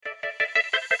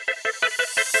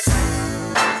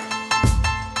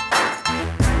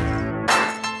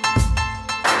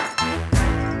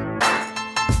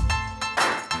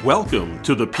Welcome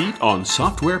to the Pete on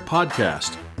Software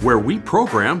podcast, where we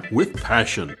program with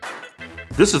passion.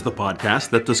 This is the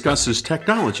podcast that discusses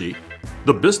technology,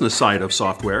 the business side of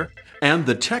software, and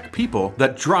the tech people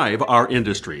that drive our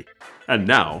industry. And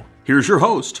now, here's your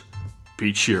host,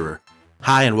 Pete Shearer.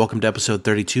 Hi, and welcome to episode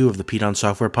 32 of the Pete on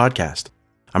Software podcast.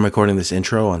 I'm recording this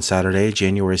intro on Saturday,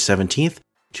 January 17th,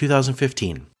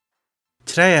 2015.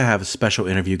 Today I have a special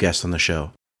interview guest on the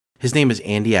show. His name is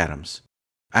Andy Adams.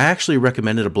 I actually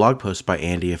recommended a blog post by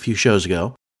Andy a few shows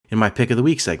ago in my Pick of the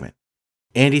Week segment.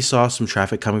 Andy saw some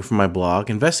traffic coming from my blog,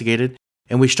 investigated,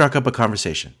 and we struck up a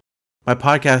conversation. My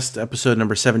podcast episode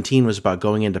number 17 was about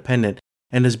going independent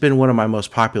and has been one of my most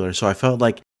popular, so I felt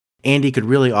like Andy could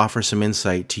really offer some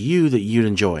insight to you that you'd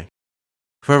enjoy.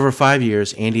 For over 5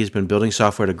 years, Andy has been building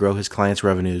software to grow his clients'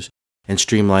 revenues and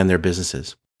streamline their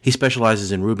businesses. He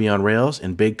specializes in Ruby on Rails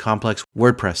and big, complex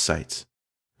WordPress sites.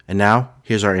 And now,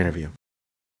 here's our interview.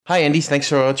 Hi, Andy. Thanks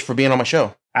so much for being on my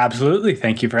show. Absolutely.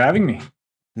 Thank you for having me.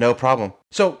 No problem.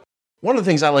 So, one of the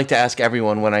things I like to ask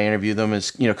everyone when I interview them is,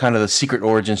 kind of the secret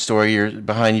origin story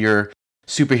behind your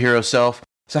superhero self.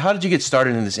 So, how did you get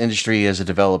started in this industry as a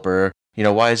developer?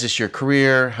 Why is this your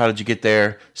career? How did you get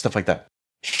there? Stuff like that.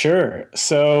 Sure.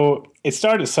 So it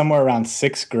started somewhere around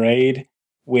 6th grade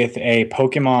with a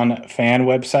Pokemon fan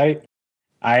website.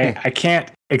 I can't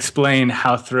explain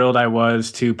how thrilled I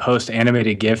was to post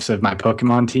animated GIFs of my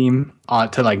Pokemon team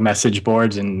to message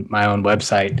boards and my own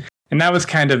website. And that was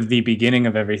kind of the beginning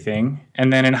of everything.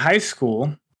 And then in high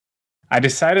school, I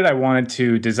decided I wanted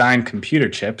to design computer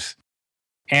chips.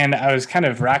 And I was kind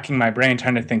of racking my brain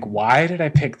trying to think, why did I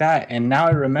pick that? And now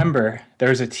I remember there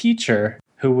was a teacher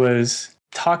who was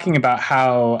talking about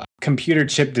how computer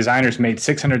chip designers made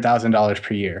 $600,000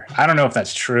 per year. I don't know if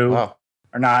that's true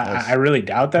or not. Nice. I really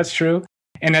doubt that's true.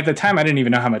 And at the time, I didn't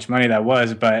even know how much money that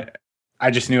was, but I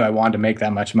just knew I wanted to make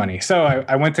that much money. So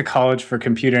I went to college for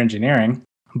computer engineering.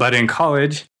 But in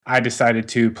college, I decided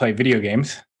to play video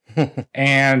games.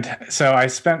 And so I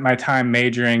spent my time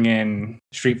majoring in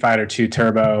Street Fighter II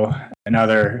Turbo,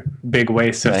 another big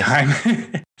waste of time.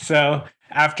 So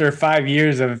after 5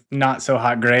 years of not so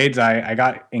hot grades, I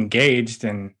got engaged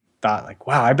and thought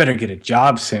wow, I better get a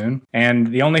job soon. And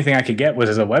the only thing I could get was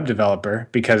as a web developer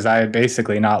because I had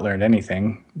basically not learned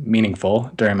anything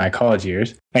meaningful during my college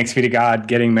years. Thanks be to God,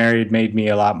 getting married made me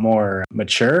a lot more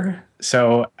mature.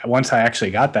 So once I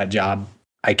actually got that job,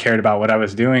 I cared about what I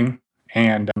was doing.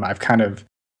 And I've kind of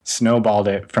snowballed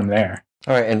it from there.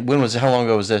 All right. And how long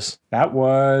ago was this? That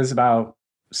was about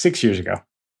 6 years ago.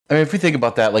 I mean, if we think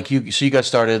about that, you got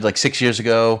started 6 years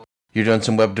ago, you're doing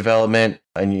some web development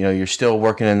and, you're still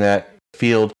working in that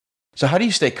field. So how do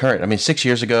you stay current? I mean, 6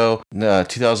 years ago,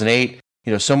 2008,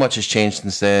 so much has changed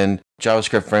since then.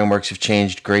 JavaScript frameworks have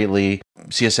changed greatly.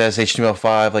 CSS,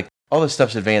 HTML5, all this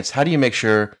stuff's advanced. How do you make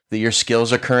sure that your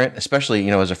skills are current? Especially,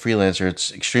 as a freelancer,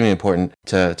 it's extremely important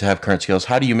to have current skills.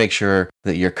 How do you make sure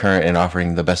that you're current and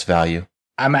offering the best value?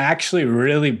 I'm actually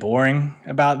really boring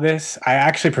about this. I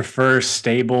actually prefer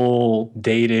stable,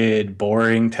 dated,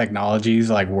 boring technologies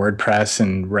like WordPress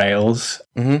and Rails.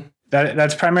 Mm-hmm.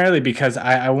 That's primarily because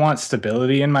I want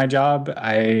stability in my job.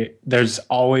 There's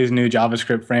always new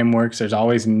JavaScript frameworks. There's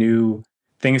always new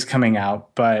things coming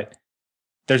out, but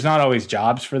there's not always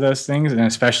jobs for those things, and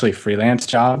especially freelance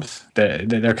jobs.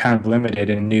 They're kind of limited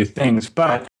in new things.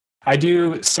 But I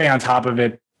do stay on top of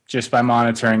it just by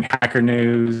monitoring Hacker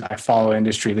News. I follow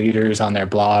industry leaders on their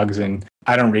blogs, and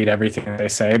I don't read everything that they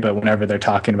say, but whenever they're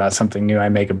talking about something new, I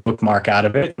make a bookmark out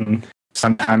of it, and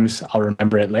sometimes I'll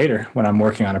remember it later when I'm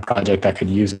working on a project that could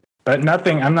use it. But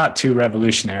I'm not too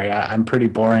revolutionary. I'm pretty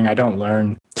boring. I don't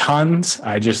learn tons.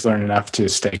 I just learn enough to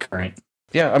stay current.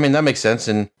 Yeah, I mean, that makes sense.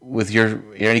 And with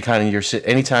anytime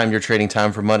you're trading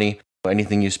time for money,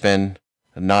 anything you spend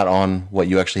not on what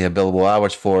you actually have billable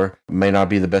hours for may not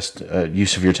be the best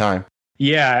use of your time.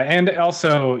 Yeah, and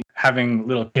also having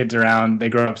little kids around, they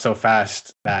grow up so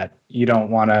fast that you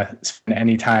don't want to spend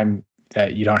any time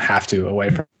that you don't have to away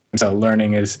from them. So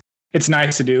learning it's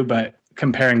nice to do, but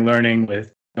comparing learning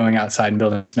with going outside and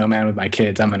building a snowman with my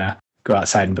kids, I'm going to go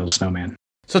outside and build a snowman.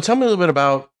 So tell me a little bit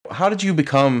about how did you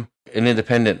become an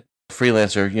independent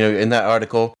freelancer? In that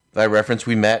article that I referenced,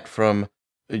 we met from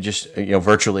just,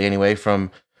 virtually anyway, from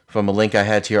a link I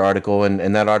had to your article.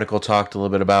 And that article talked a little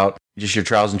bit about just your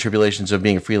trials and tribulations of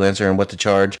being a freelancer and what to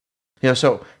charge.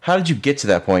 So how did you get to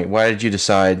that point? Why did you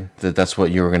decide that that's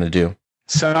what you were going to do?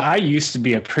 So I used to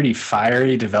be a pretty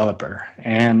fiery developer,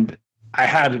 and I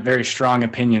had very strong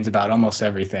opinions about almost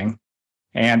everything.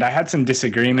 And I had some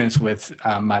disagreements with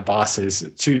my bosses,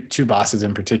 two bosses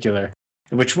in particular,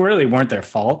 which really weren't their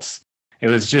faults. It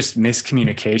was just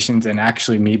miscommunications and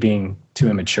actually me being too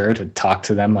immature to talk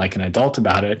to them like an adult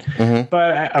about it. Mm-hmm.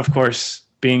 But of course,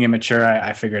 being immature,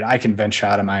 I figured I can venture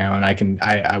out on my own.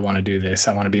 I want to do this.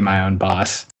 I want to be my own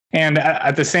boss. And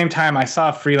at the same time, I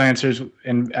saw freelancers.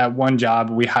 And at one job,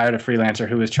 we hired a freelancer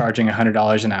who was charging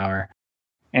 $100 an hour.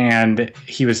 And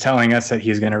he was telling us that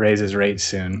he's going to raise his rate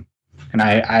soon. And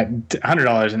I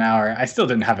 $100 an hour, I still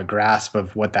didn't have a grasp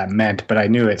of what that meant, but I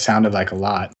knew it sounded like a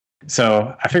lot.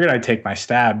 So I figured I'd take my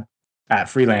stab at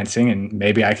freelancing and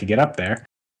maybe I could get up there.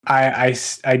 I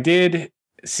did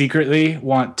secretly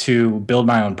want to build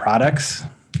my own products.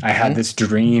 I had this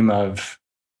dream of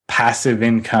passive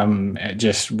income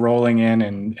just rolling in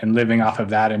and living off of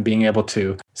that and being able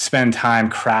to spend time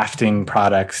crafting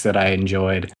products that I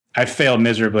enjoyed. I failed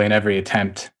miserably in every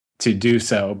attempt to do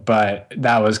so, but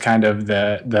that was kind of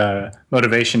the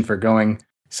motivation for going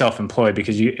self-employed,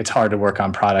 because it's hard to work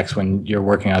on products when you're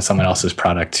working on someone else's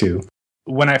product too.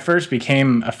 When I first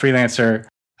became a freelancer,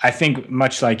 I think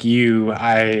much like you,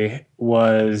 I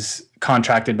was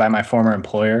contracted by my former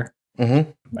employer.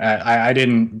 Mm-hmm. I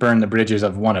didn't burn the bridges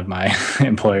of one of my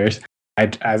employers.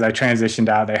 As I transitioned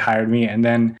out, they hired me, and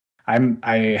then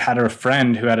I had a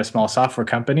friend who had a small software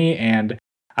company, and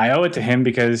I owe it to him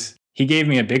because he gave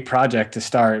me a big project to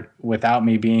start without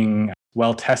me being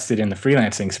well tested in the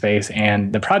freelancing space.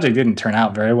 And the project didn't turn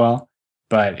out very well,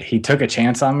 but he took a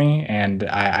chance on me, and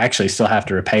I actually still have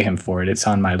to repay him for it. It's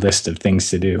on my list of things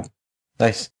to do.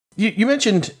 Nice. You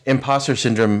mentioned imposter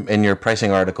syndrome in your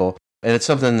pricing article, and it's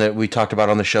something that we talked about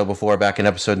on the show before back in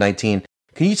episode 19.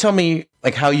 Can you tell me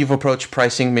like how you've approached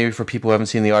pricing, maybe for people who haven't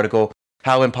seen the article,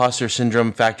 how imposter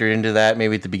syndrome factored into that,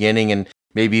 maybe at the beginning and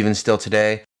maybe even still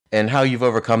today, and how you've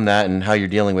overcome that and how you're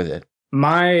dealing with it?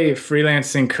 My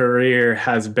freelancing career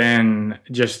has been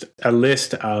just a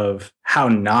list of how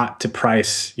not to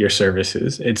price your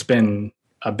services. It's been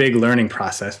a big learning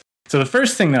process. So the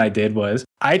first thing that I did was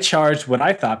I charged what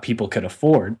I thought people could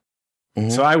afford.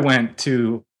 Mm-hmm. So I went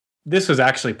to, this was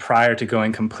actually prior to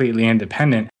going completely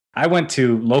independent. I went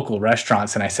to local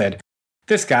restaurants and I said,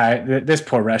 this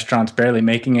poor restaurant's barely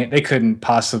making it. They couldn't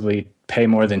possibly pay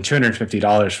more than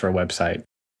 $250 for a website.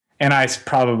 And I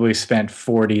probably spent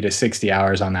 40 to 60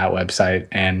 hours on that website,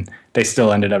 and they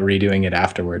still ended up redoing it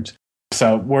afterwards.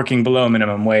 So working below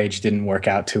minimum wage didn't work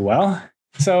out too well.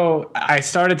 So I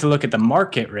started to look at the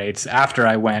market rates after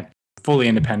I went fully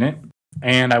independent.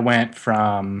 And I went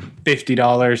from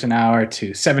 $50 an hour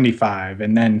to $75,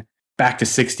 and then back to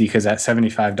 $60 because that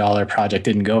 $75 project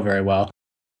didn't go very well.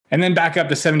 And then back up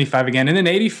to $75 again, and then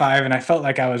 $85. And I felt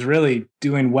like I was really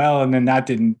doing well, and then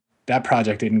that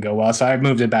project didn't go well, so I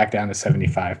moved it back down to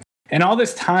 $75. And all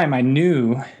this time, I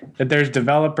knew that there's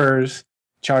developers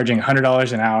charging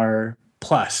 $100 an hour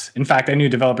plus. In fact, I knew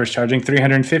developers charging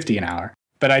 $350 an hour,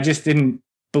 but I just didn't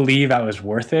believe I was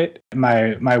worth it.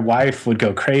 My wife would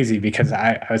go crazy because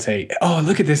I would say, "Oh,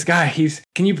 look at this guy!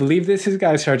 Can you believe this? This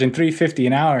guy's charging $350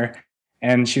 an hour,"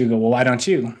 and she would go, "Well, why don't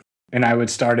you?" And I would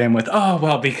start in with, "Oh,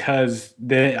 well, because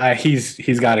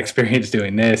he's got experience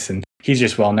doing this, and he's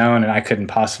just well known, and I couldn't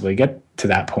possibly get to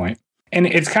that point." And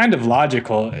it's kind of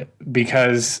logical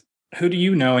because who do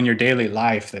you know in your daily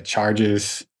life that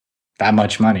charges that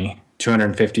much money?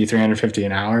 $250, $350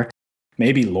 an hour?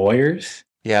 Maybe lawyers.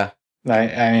 Yeah.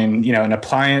 I mean, an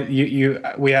appliance.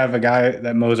 We have a guy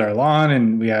that mows our lawn,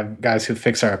 and we have guys who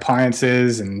fix our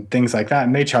appliances and things like that,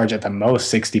 and they charge at the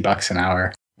most $60 an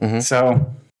hour. Mm-hmm.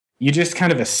 So you just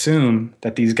kind of assume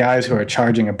that these guys who are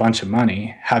charging a bunch of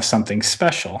money have something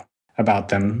special about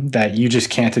them that you just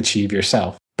can't achieve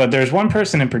yourself. But there's one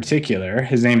person in particular.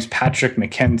 His name's Patrick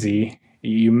McKenzie.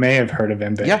 You may have heard of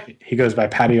him, but yeah. He goes by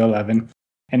Patio 11.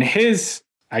 And his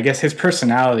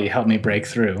personality helped me break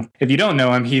through. If you don't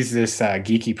know him, he's this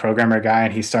geeky programmer guy,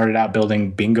 and he started out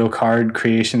building bingo card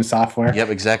creation software. Yep,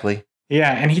 exactly.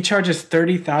 Yeah, and he charges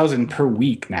 $30,000 per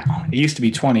week now. It used to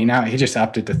be 20. Now he just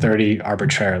upped it to 30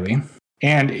 arbitrarily.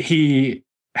 And he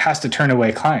has to turn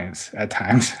away clients at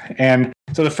times. And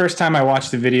so the first time I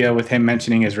watched the video with him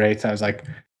mentioning his rates, I was like,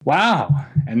 wow.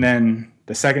 And then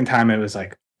the second time it was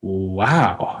like,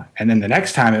 wow. And then the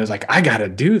next time it was like, I got to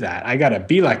do that. I got to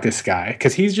be like this guy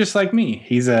because he's just like me.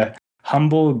 He's a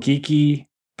humble, geeky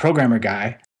programmer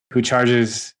guy who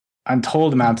charges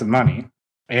untold amounts of money.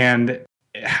 And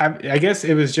I guess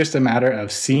it was just a matter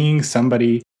of seeing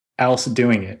somebody else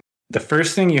doing it. The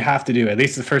first thing you have to do, at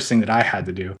least the first thing that I had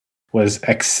to do, was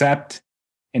accept,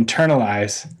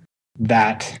 internalize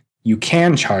that you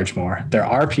can charge more. There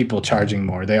are people charging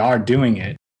more. They are doing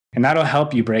it. And that'll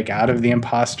help you break out of the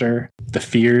imposter, the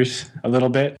fears a little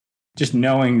bit. Just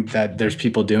knowing that there's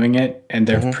people doing it and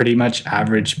they're pretty much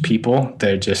average people.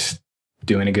 They're just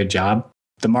doing a good job.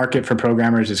 the market for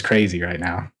programmers is crazy right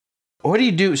now. What do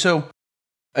you do? So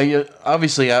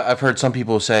obviously, I've heard some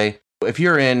people say, if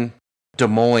you're in Des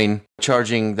Moines,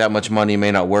 charging that much money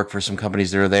may not work for some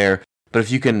companies that are there. But if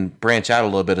you can branch out a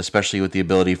little bit, especially with the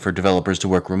ability for developers to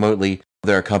work remotely,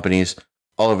 there are companies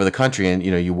all over the country, and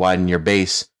you widen your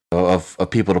base of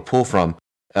people to pull from.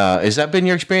 Has that been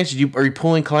your experience? Are you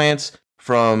pulling clients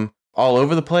from all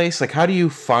over the place? Like, how do you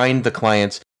find the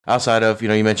clients outside of,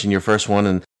 you mentioned your first one,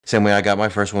 and same way I got my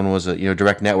first one was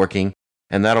direct networking,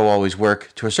 and that'll always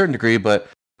work to a certain degree. But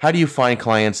how do you find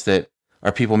clients that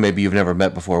are people maybe you've never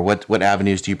met before? What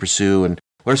avenues do you pursue, and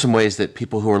what are some ways that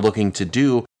people who are looking to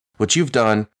do what you've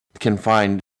done can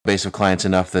find a base of clients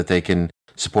enough that they can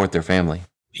support their family?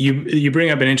 You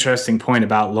bring up an interesting point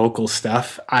about local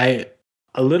stuff. A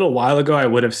little while ago, I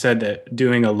would have said that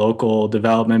doing a local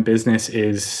development business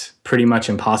is pretty much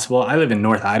impossible. I live in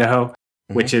North Idaho,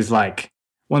 which is like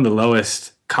one of the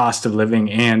lowest cost of living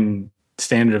and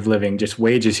standard of living. Just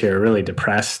wages here are really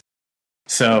depressed.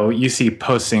 So you see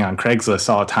posting on Craigslist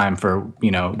all the time for,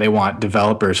 they want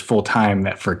developers full time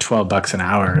for $12 an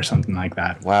hour or something like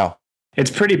that. Wow.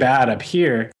 It's pretty bad up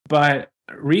here. But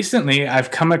recently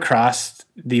I've come across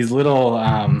these little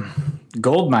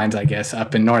gold mines, I guess,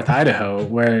 up in North Idaho,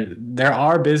 where there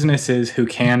are businesses who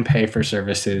can pay for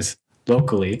services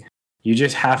locally. You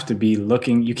just have to be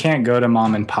looking. You can't go to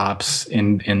mom and pops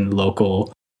in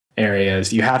local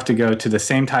areas. You have to go to the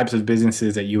same types of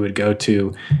businesses that you would go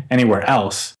to anywhere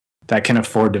else that can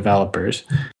afford developers.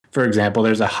 For example,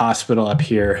 there's a hospital up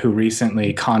here who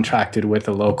recently contracted with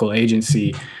a local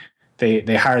agency.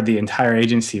 They hired the entire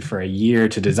agency for a year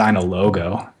to design a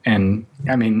logo. And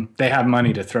I mean, they have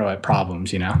money to throw at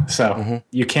problems, So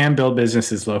you can build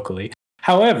businesses locally.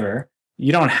 However,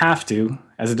 you don't have to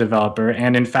as a developer.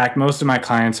 And in fact, most of my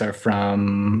clients are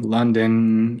from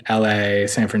London, LA,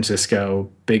 San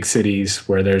Francisco, big cities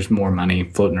where there's more money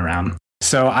floating around.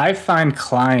 So I find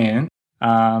client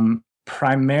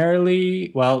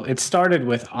primarily, it started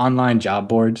with online job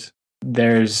boards.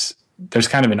 There's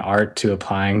kind of an art to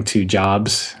applying to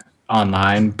jobs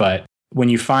online, but when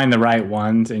you find the right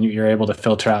ones and you're able to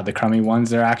filter out the crummy ones,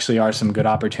 there actually are some good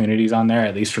opportunities on there,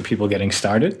 at least for people getting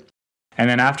started. And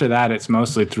then after that, it's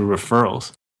mostly through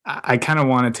referrals. I kind of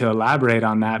wanted to elaborate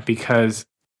on that because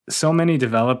so many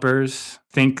developers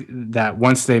think that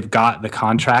once they've got the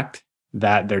contract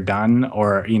that they're done,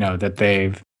 or that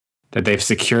they've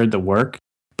secured the work.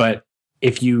 But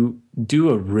if you do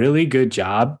a really good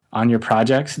job on your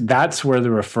projects, that's where the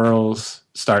referrals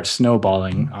start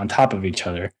snowballing on top of each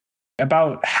other.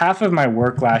 About half of my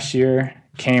work last year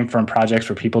came from projects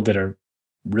where people did a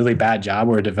really bad job,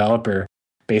 where a developer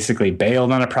basically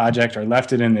bailed on a project or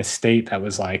left it in this state that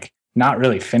was like not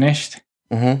really finished.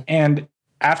 And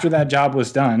after that job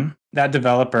was done, that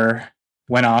developer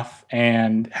went off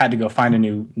and had to go find a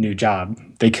new job.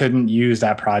 They couldn't use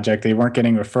that project. They weren't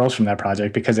getting referrals from that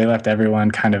project because they left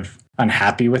everyone kind of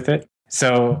unhappy with it.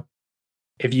 So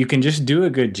if you can just do a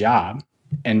good job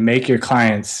and make your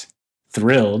clients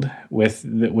thrilled with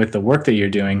the work that you're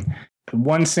doing,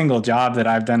 one single job that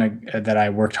I've done that I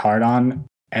worked hard on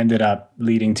ended up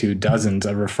leading to dozens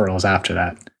of referrals after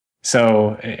that.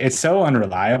 So it's so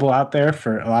unreliable out there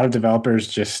for a lot of developers.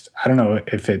 Just, I don't know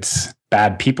if it's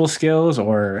bad people skills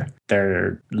or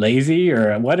they're lazy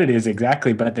or what it is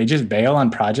exactly, but they just bail on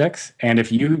projects. And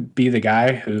if you can be the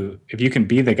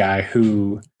guy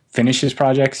who finishes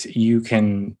projects, you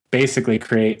can basically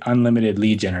create unlimited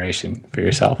lead generation for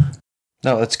yourself.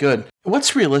 No, that's good.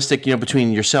 What's realistic,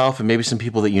 between yourself and maybe some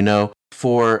people that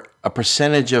for a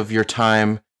percentage of your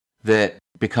time that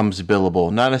becomes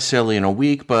billable? Not necessarily in a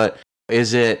week, but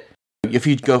is it, if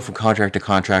you go from contract to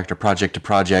contract or project to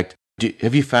project,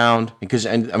 have you found,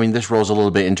 this rolls a little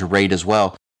bit into rate as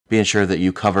well, being sure that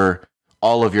you cover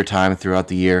all of your time throughout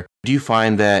the year. Do you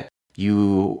find that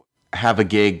you have a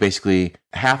gig basically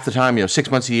half the time,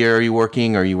 6 months a year are you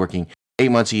working? Are you working 8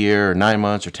 months a year or 9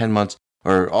 months or 10 months?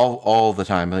 Or all the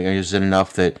time? Is it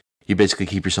enough that you basically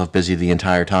keep yourself busy the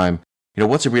entire time?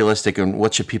 What's realistic, and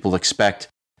what should people expect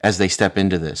as they step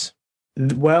into this?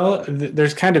 Well,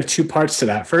 there's kind of two parts to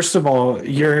that. First of all,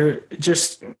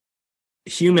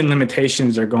 human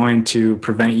limitations are going to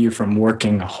prevent you from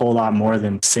working a whole lot more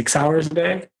than 6 hours a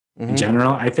day in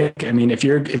general, I think. If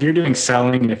you're doing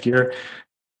selling, and if you're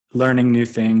learning new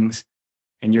things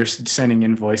and you're sending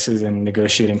invoices and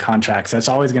negotiating contracts, that's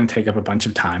always going to take up a bunch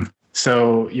of time.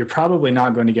 So you're probably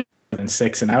not going to get more than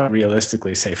 6, and I would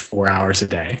realistically say 4 hours a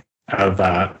day of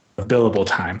billable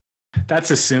time. That's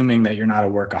assuming that you're not a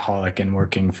workaholic and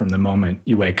working from the moment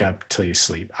you wake up till you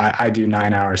sleep. I do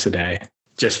 9 hours a day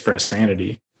just for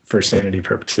sanity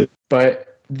purposes.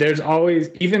 But there's always,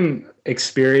 even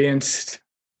experienced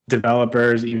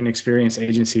developers, even experienced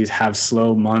agencies have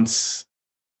slow months.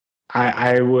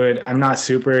 I'm not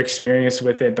super experienced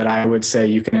with it, but I would say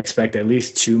you can expect at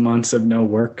least 2 months of no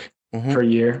work per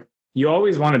year. You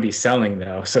always want to be selling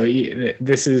though. So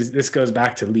this goes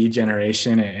back to lead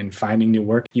generation and finding new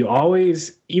work. You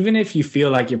always, even if you feel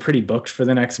like you're pretty booked for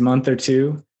the next month or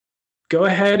two, go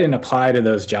ahead and apply to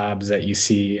those jobs that you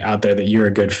see out there that you're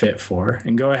a good fit for,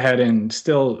 and go ahead and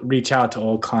still reach out to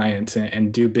old clients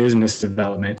and do business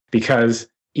development, because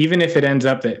even if it ends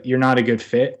up that you're not a good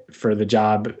fit for the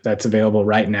job that's available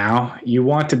right now, you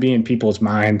want to be in people's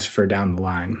minds for down the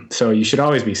line. So you should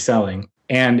always be selling.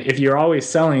 And if you're always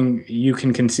selling, you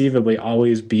can conceivably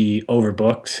always be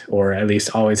overbooked, or at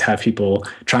least always have people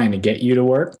trying to get you to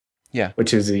work. Yeah,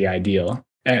 which is the ideal.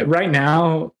 Right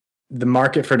now, the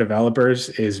market for developers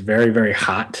is very, very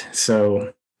hot.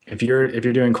 So if you're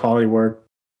doing quality work,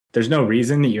 there's no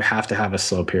reason that you have to have a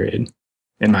slow period,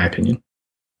 in my opinion.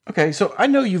 Okay, so I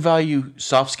know you value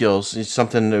soft skills. It's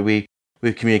something that we've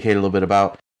communicated a little bit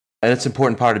about, and it's an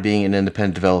important part of being an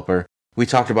independent developer. We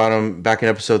talked about them back in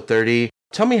episode 30.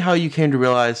 Tell me how you came to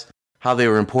realize how they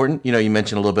were important. You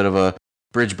mentioned a little bit of a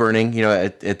bridge burning,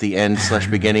 at the end /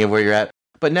 beginning of where you're at.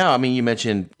 But now, you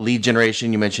mentioned lead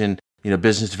generation, you mentioned,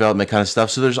 business development kind of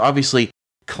stuff. So there's obviously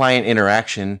client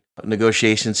interaction,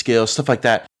 negotiation skills, stuff like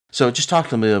that. So just talk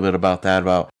to me a little bit about that,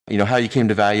 about, how you came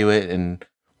to value it and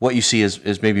what you see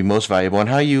as maybe most valuable, and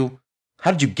how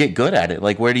did you get good at it?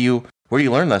 Like, where do you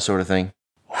learn that sort of thing?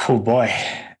 Oh boy.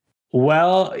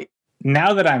 Well,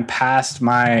 now that I'm past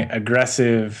my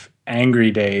aggressive, angry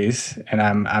days and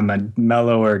I'm a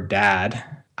mellower dad,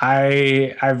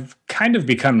 I've kind of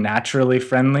become naturally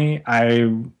friendly.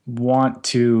 I want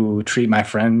to treat my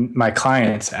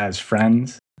clients as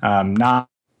friends, not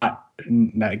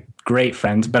great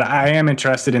friends, but I am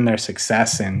interested in their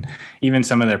success and even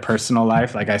some of their personal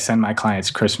life. Like, I send my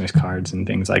clients Christmas cards and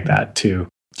things like that to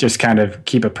just kind of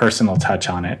keep a personal touch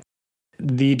on it.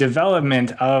 The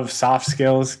development of soft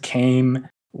skills came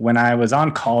when I was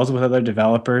on calls with other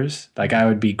developers. Like, I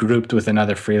would be grouped with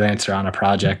another freelancer on a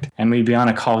project, and we'd be on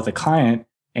a call with a client,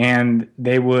 and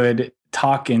they would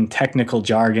talk in technical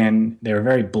jargon. They were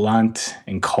very blunt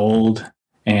and cold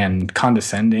and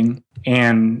condescending.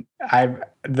 And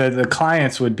the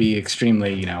clients would be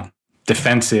extremely,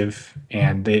 defensive,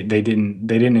 and they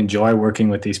didn't enjoy working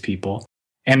with these people.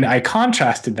 And I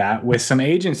contrasted that with some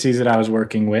agencies that I was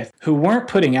working with who weren't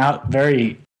putting out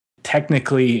very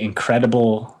technically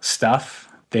incredible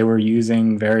stuff. They were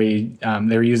using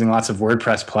lots of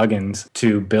WordPress plugins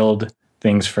to build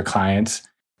things for clients.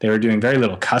 They were doing very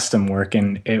little custom work,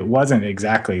 and it wasn't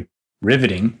exactly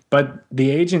riveting. But the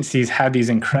agencies had these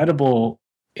incredible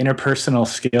interpersonal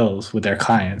skills with their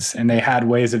clients, and they had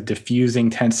ways of diffusing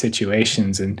tense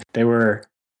situations, and they were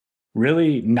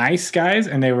really nice guys,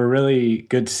 and they were really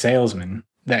good salesmen.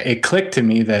 That it clicked to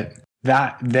me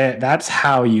that's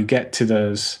how you get to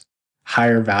those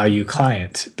higher value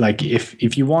clients. Like,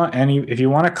 if you want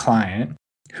a client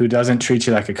who doesn't treat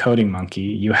you like a coding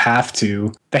monkey, they have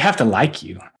to like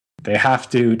you. They have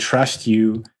to trust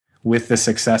you with the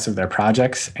success of their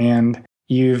projects, and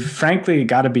you've frankly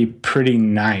got to be pretty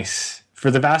nice.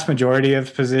 For the vast majority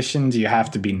of positions, you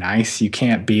have to be nice. You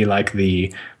can't be like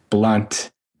the blunt,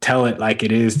 tell it like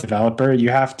it is developer. You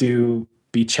have to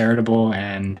be charitable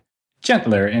and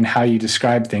gentler in how you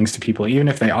describe things to people, even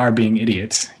if they are being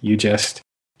idiots. You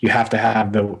have to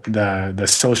have the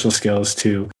social skills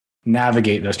to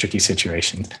navigate those tricky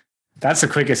situations. That's the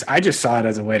quickest. I just saw it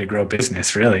as a way to grow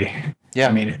business, really. Yeah.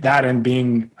 I mean, that and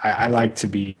being, I like to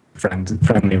be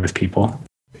friendly with people.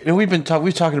 We've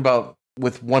talking about,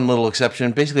 with one little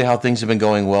exception, basically how things have been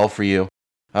going well for you,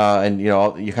 and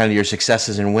your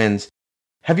successes and wins.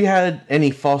 Have you had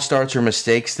any false starts or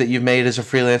mistakes that you've made as a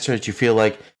freelancer that you feel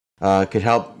like could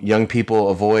help young people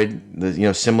avoid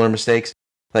similar mistakes?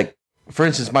 Like, for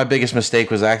instance, my biggest mistake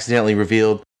was I accidentally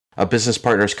revealed a business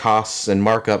partner's costs and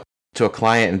markup to a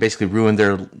client and basically ruined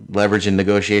their leverage in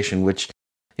negotiation, which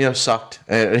sucked.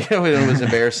 It was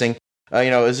embarrassing.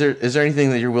 Is there anything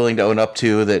that you're willing to own up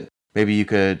to that maybe you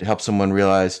could help someone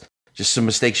realize, just some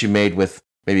mistakes you made with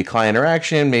maybe client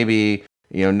interaction, maybe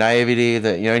naivety,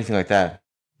 that anything like that?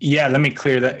 Yeah, let me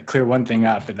clear one thing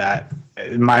up. That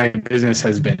my business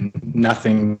has been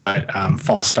nothing but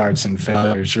false starts and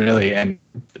failures, really,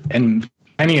 and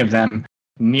many of them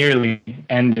nearly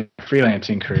ended a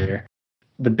freelancing career.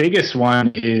 The biggest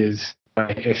one is,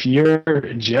 if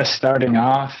you're just starting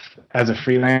off as a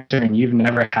freelancer and you've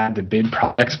never had to bid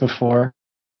products before,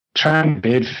 try and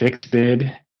bid fixed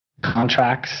bid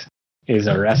contracts. is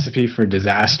a recipe for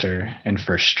disaster and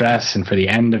for stress and for the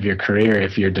end of your career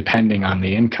if you're depending on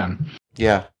the income.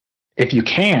 Yeah. If you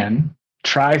can,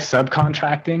 try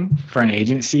subcontracting for an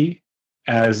agency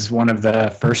as one of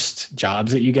the first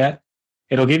jobs that you get.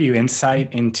 It'll give you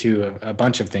insight into a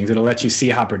bunch of things. It'll let you see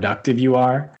how productive you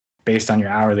are based on your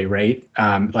hourly rate.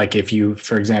 Like if you,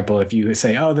 for example, if you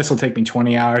say, oh, this will take me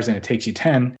 20 hours and it takes you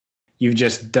 10, you've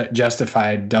just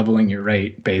justified doubling your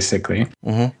rate, basically.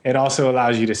 Mm-hmm. It also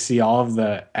allows you to see all of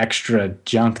the extra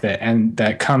junk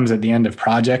that comes at the end of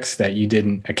projects that you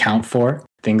didn't account for.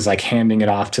 Things like handing it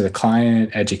off to the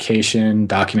client, education,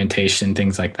 documentation,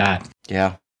 things like that.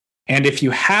 Yeah. And if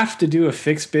you have to do a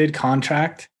fixed bid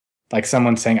contract, like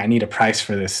someone saying, I need a price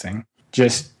for this thing,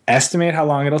 just estimate how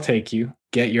long it'll take you,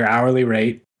 get your hourly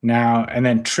rate now, and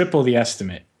then triple the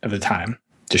estimate of the time.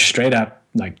 Just straight up,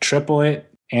 like triple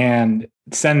it and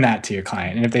send that to your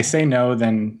client. And if they say no,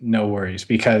 then no worries,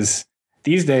 because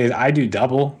these days I do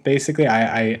double. Basically,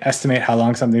 I estimate how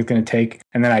long something's going to take,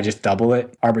 and then I just double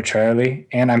it arbitrarily.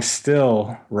 And I'm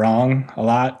still wrong a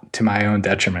lot to my own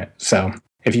detriment. So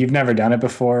if you've never done it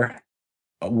before,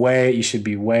 you should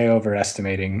be way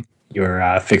overestimating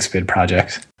your fixed bid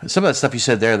projects. Some of that stuff you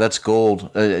said there, that's gold.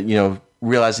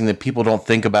 Realizing that people don't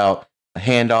think about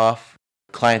handoff,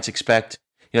 clients expect.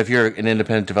 If you're an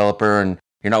independent developer and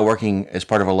you're not working as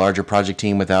part of a larger project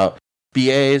team without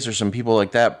BAs or some people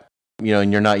like that,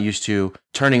 and you're not used to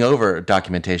turning over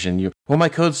documentation. My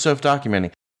code's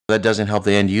self-documenting. That doesn't help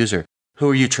the end user. Who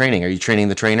are you training? Are you training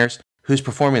the trainers? Who's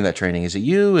performing that training? Is it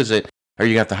you? Are you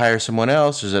going to have to hire someone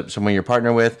else? Is it someone you're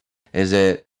partner with? Is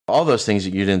it all those things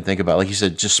that you didn't think about? Like you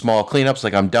said, just small cleanups,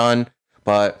 like I'm done,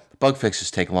 but bug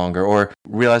fixes take longer, or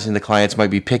realizing the clients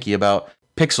might be picky about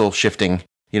pixel shifting,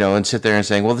 and sit there and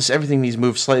saying, well, everything needs to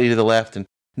move slightly to the left, and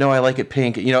no, I like it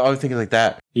pink. I would think like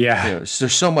that. Yeah.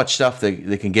 There's so much stuff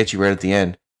that can get you right at the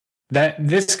end.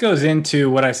 This goes into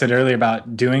what I said earlier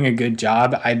about doing a good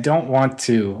job. I don't want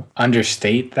to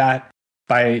understate that.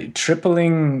 By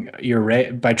tripling your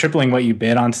rate, by tripling what you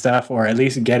bid on stuff, or at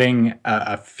least getting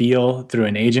a feel through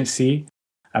an agency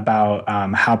about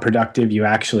how productive you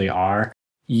actually are,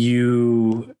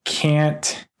 you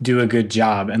can't do a good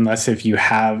job unless if you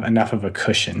have enough of a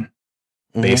cushion,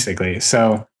 basically.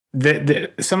 So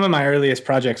some of my earliest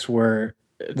projects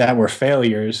that were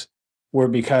failures were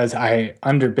because I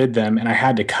underbid them and I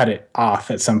had to cut it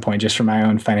off at some point just for my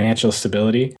own financial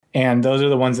stability. And those are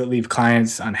the ones that leave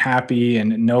clients unhappy,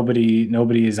 and nobody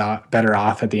is better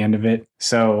off at the end of it.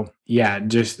 So yeah,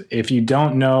 just if you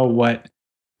don't know what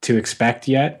to expect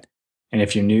yet, and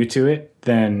if you're new to it,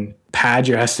 then pad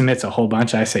your estimates a whole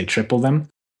bunch. I say triple them,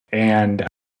 and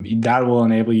that will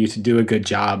enable you to do a good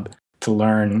job, to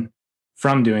learn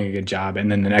from doing a good job, and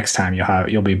then the next time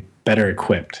you'll be better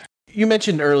equipped. You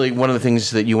mentioned early one of the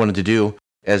things that you wanted to do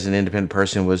as an independent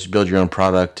person was build your own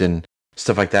product and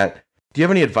stuff like that. Do you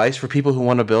have any advice for people who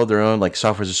want to build their own, like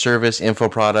software as a service, info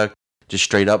product, just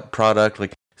straight up product,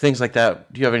 like things like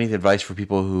that? Do you have any advice for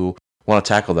people who want to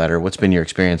tackle that, or what's been your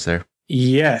experience there?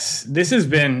 Yes, this has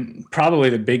been probably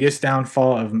the biggest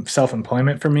downfall of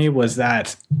self-employment for me, was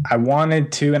that I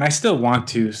wanted to, and I still want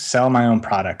to, sell my own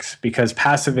products, because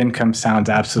passive income sounds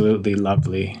absolutely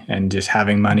lovely, and just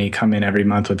having money come in every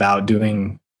month without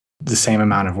doing the same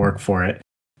amount of work for it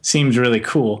seems really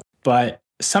cool. But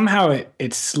somehow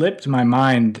it slipped my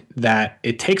mind that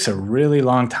it takes a really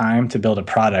long time to build a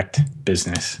product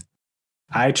business.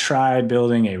 I tried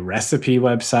building a recipe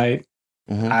website.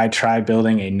 I tried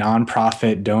building a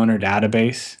nonprofit donor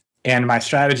database. And my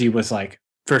strategy was like,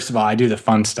 first of all, I do the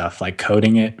fun stuff, like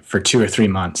coding it for 2 or 3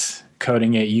 months,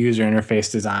 coding it, user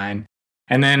interface design.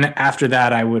 And then after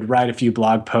that, I would write a few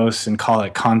blog posts and call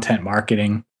it content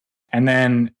marketing. And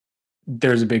then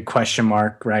there's a big question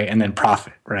mark, right? And then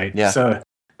profit, right? Yeah. So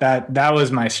that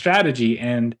was my strategy.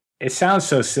 And it sounds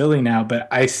so silly now, but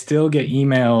I still get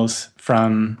emails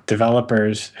from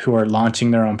developers who are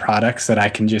launching their own products that I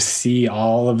can just see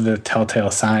all of the telltale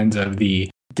signs of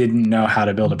the didn't know how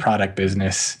to build a product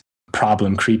business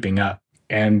problem creeping up.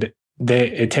 And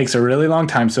it takes a really long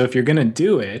time. So if you're going to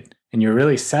do it and you're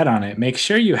really set on it, make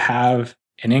sure you have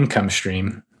an income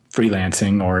stream,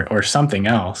 freelancing or something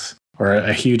else, or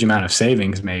a huge amount of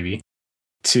savings maybe,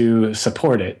 to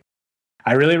support it.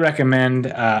 I really recommend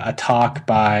a talk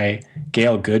by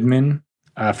Gail Goodman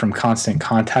from Constant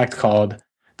Contact called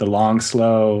The Long,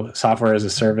 Slow Software as a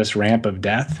Service Ramp of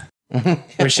Death,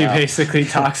 where she basically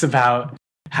talks about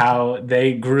how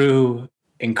they grew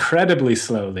incredibly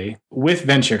slowly with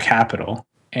venture capital,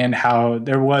 and how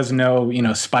there was no,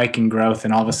 spike in growth,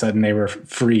 and all of a sudden they were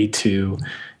free to,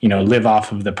 live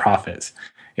off of the profits.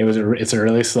 It's a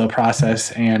really slow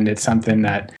process, and it's something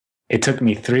that it took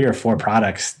me 3 or 4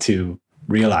 products to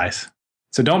realize.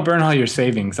 So don't burn all your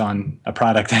savings on a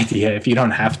product idea if you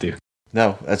don't have to.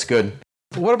 No, that's good.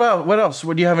 What else?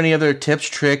 Do you have any other tips,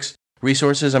 tricks,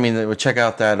 resources? I mean, check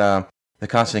out that the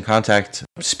Constant Contact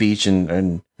speech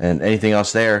and anything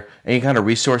else there. Any kind of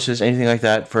resources, anything like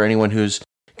that for anyone who's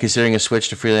considering a switch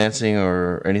to freelancing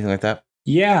or anything like that?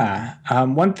 Yeah.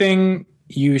 One thing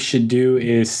you should do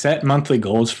is set monthly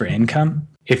goals for income.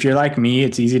 If you're like me,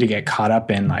 it's easy to get caught up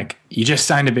in like, you just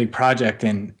signed a big project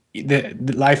and the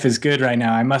life is good right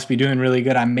now. I must be doing really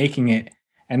good. I'm making it.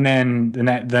 And then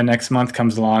the next month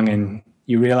comes along and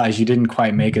you realize you didn't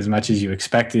quite make as much as you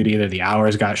expected. Either the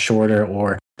hours got shorter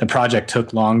or the project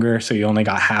took longer, so you only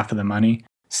got half of the money.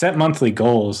 Set monthly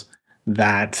goals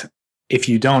that if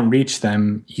you don't reach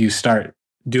them, you start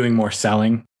doing more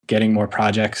selling, getting more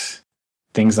projects,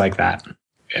 things like that.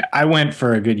 I went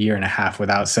for a good 1.5 years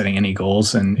without setting any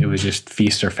goals, and it was just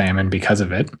feast or famine because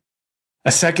of it.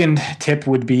 A second tip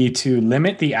would be to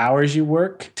limit the hours you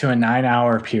work to a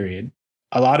 9-hour period.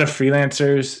 A lot of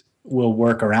freelancers will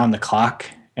work around the clock,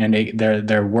 and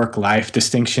their work-life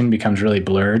distinction becomes really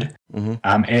blurred. Mm-hmm.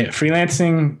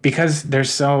 Freelancing, because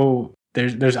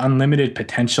there's unlimited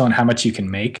potential in how much you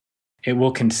can make, it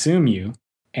will consume you,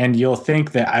 and you'll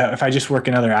think that if I just work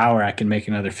another hour, I can make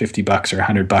another $50 or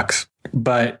 $100.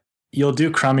 But you'll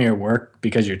do crummier work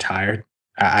because you're tired.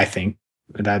 I think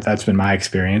that's been my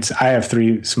experience. I have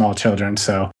 3 small children,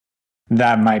 so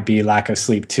that might be lack of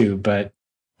sleep too. But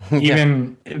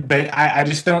I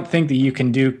just don't think that you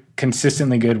can do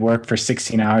consistently good work for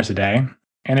 16 hours a day,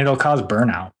 and it'll cause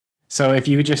burnout. So if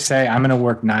you just say, I'm going to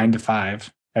work 9 to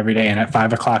 5 every day, and at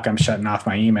 5 o'clock, I'm shutting off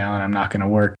my email and I'm not going to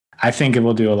work, I think it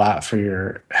will do a lot for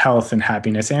your health and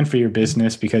happiness and for your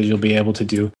business, because you'll be able to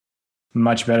do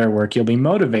much better work. You'll be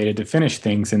motivated to finish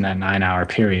things in that 9-hour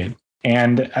period.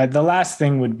 And the last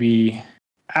thing would be,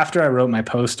 after I wrote my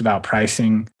post about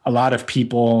pricing, a lot of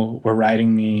people were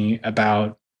writing me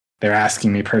about, they're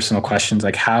asking me personal questions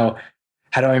like, how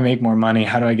do I make more money?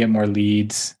 How do I get more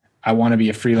leads? I want to be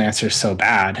a freelancer so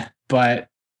bad. But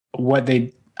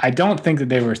I don't think that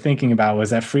they were thinking about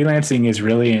was that freelancing is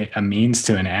really a means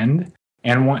to an end.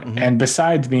 And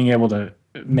besides being able to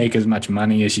make as much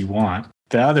money as you want,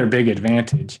 the other big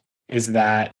advantage is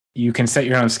that you can set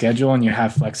your own schedule and you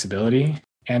have flexibility.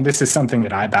 And this is something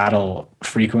that I battle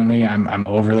frequently. I'm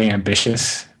overly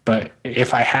ambitious, but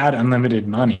if I had unlimited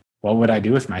money, what would I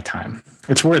do with my time?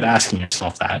 It's worth asking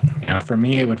yourself that. For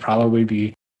me, it would probably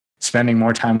be spending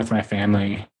more time with my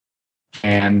family.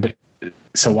 And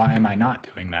so why am I not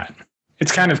doing that?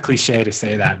 It's kind of cliche to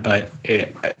say that, but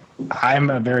I'm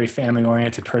a very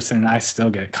family-oriented person, and I still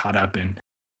get caught up in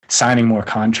signing more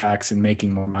contracts and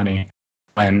making more money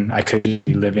when I could be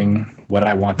living what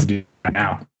I want to do right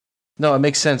now. No, it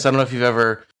makes sense. I don't know if you've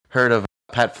ever heard of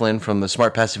Pat Flynn from the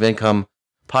Smart Passive Income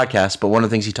podcast, but one of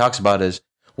the things he talks about is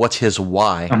what's his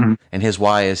why. Mm-hmm. And his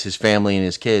why is his family and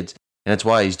his kids, and that's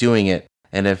why he's doing it.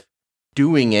 And if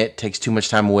doing it takes too much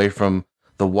time away from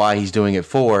the why he's doing it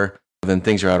for, then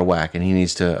things are out of whack, and he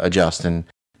needs to adjust and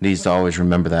needs to always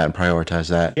remember that and prioritize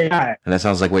that. Yeah. And that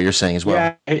sounds like what you're saying as well.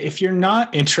 Yeah. If you're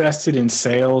not interested in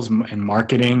sales and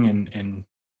marketing and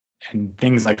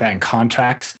things like that and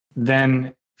contracts,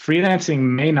 then freelancing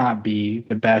may not be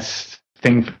the best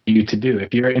thing for you to do.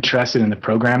 If you're interested in the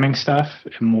programming stuff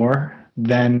more,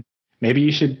 then maybe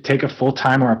you should take a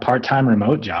full-time or a part-time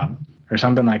remote job or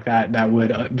something like that. That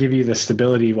would give you the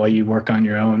stability while you work on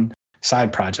your own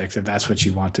side projects, if that's what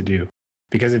you want to do.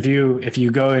 Because if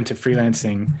you go into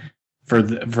freelancing for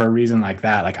a reason like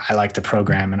that, like I like to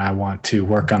program and I want to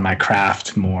work on my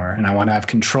craft more and I want to have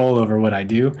control over what I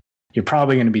do, you're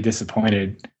probably going to be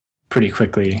disappointed pretty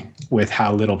quickly with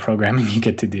how little programming you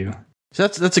get to do. So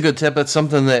that's a good tip. That's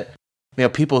something that,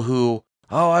 people who,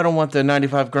 I don't want the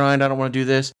 9-to-5 grind, I don't want to do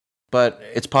this, but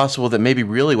it's possible that maybe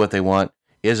really what they want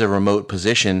is a remote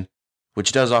position,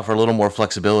 which does offer a little more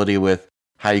flexibility with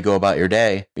how you go about your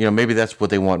day. Maybe that's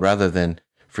what they want rather than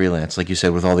freelance, like you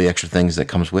said, with all the extra things that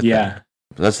comes with that.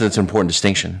 That's an important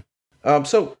distinction.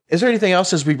 So is there anything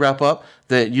else as we wrap up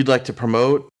that you'd like to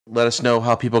promote? Let us know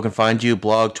how people can find you,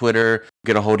 blog, Twitter,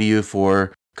 get a hold of you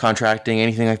for contracting,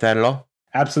 anything like that at all?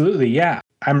 Absolutely, yeah.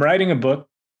 I'm writing a book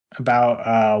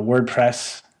about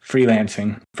WordPress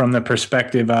freelancing from the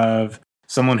perspective of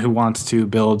someone who wants to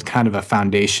build kind of a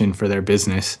foundation for their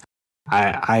business.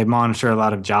 I monitor a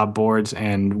lot of job boards,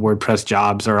 and WordPress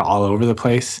jobs are all over the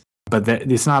place, but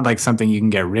it's not like something you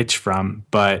can get rich from.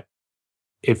 But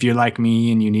if you're like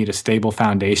me and you need a stable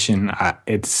foundation,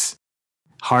 it's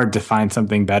hard to find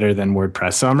something better than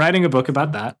WordPress. So I'm writing a book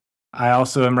about that. I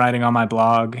also am writing on my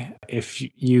blog. If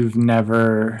you've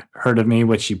never heard of me,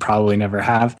 which you probably never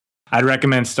have, I'd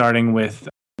recommend starting with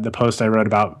the post I wrote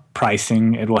about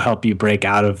pricing. It will help you break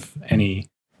out of any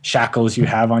shackles you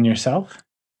have on yourself.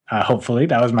 Hopefully,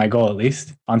 that was my goal at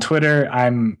least. On Twitter,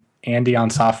 I'm Andy on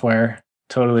Software,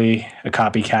 totally a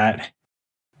copycat.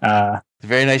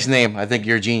 Very nice name. I think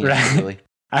you're a genius, right? Really.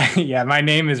 Yeah, my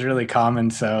name is really common,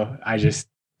 so I just,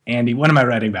 Andy, what am I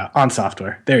writing about? On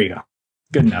Software. There you go.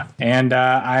 Good enough. And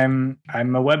I'm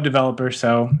a web developer,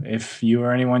 so if you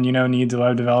or anyone you know needs a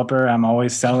web developer, I'm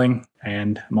always selling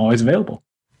and I'm always available.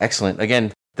 Excellent.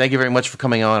 Again, thank you very much for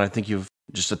coming on. I think you've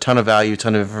just a ton of value,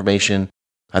 ton of information.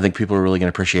 I think people are really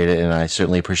going to appreciate it, and I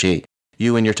certainly appreciate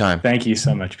you and your time. Thank you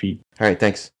so much, Pete. All right,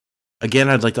 thanks. Again,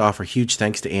 I'd like to offer huge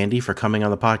thanks to Andy for coming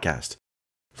on the podcast.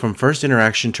 From first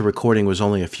interaction to recording was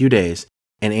only a few days,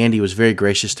 and Andy was very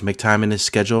gracious to make time in his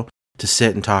schedule to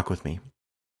sit and talk with me.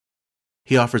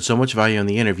 He offered so much value in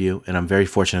the interview, and I'm very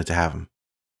fortunate to have him.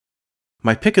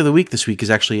 My pick of the week this week is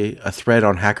actually a thread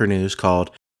on Hacker News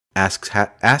called Ask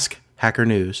Hacker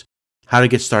News, How to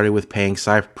Get Started with Paying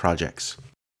Side Projects.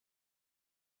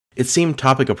 It seemed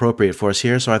topic appropriate for us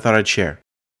here, so I thought I'd share.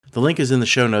 The link is in the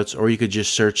show notes, or you could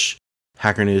just search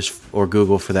Hacker News or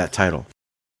Google for that title.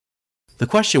 The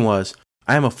question was,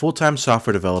 I am a full-time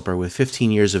software developer with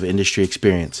 15 years of industry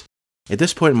experience. At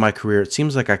this point in my career, it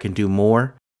seems like I can do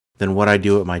more than what I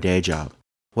do at my day job.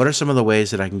 What are some of the ways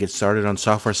that I can get started on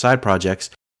software side projects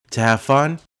to have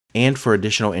fun and for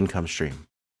additional income stream?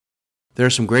 There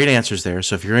are some great answers there,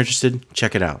 so if you're interested,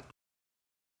 check it out.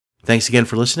 Thanks again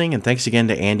for listening, and thanks again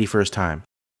to Andy for his time.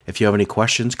 If you have any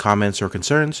questions, comments, or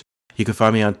concerns, you can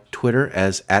find me on Twitter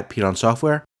as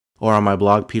 @PeteOnSoftware or on my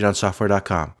blog,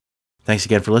 PeteOnSoftware.com. Thanks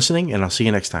again for listening, and I'll see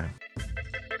you next time.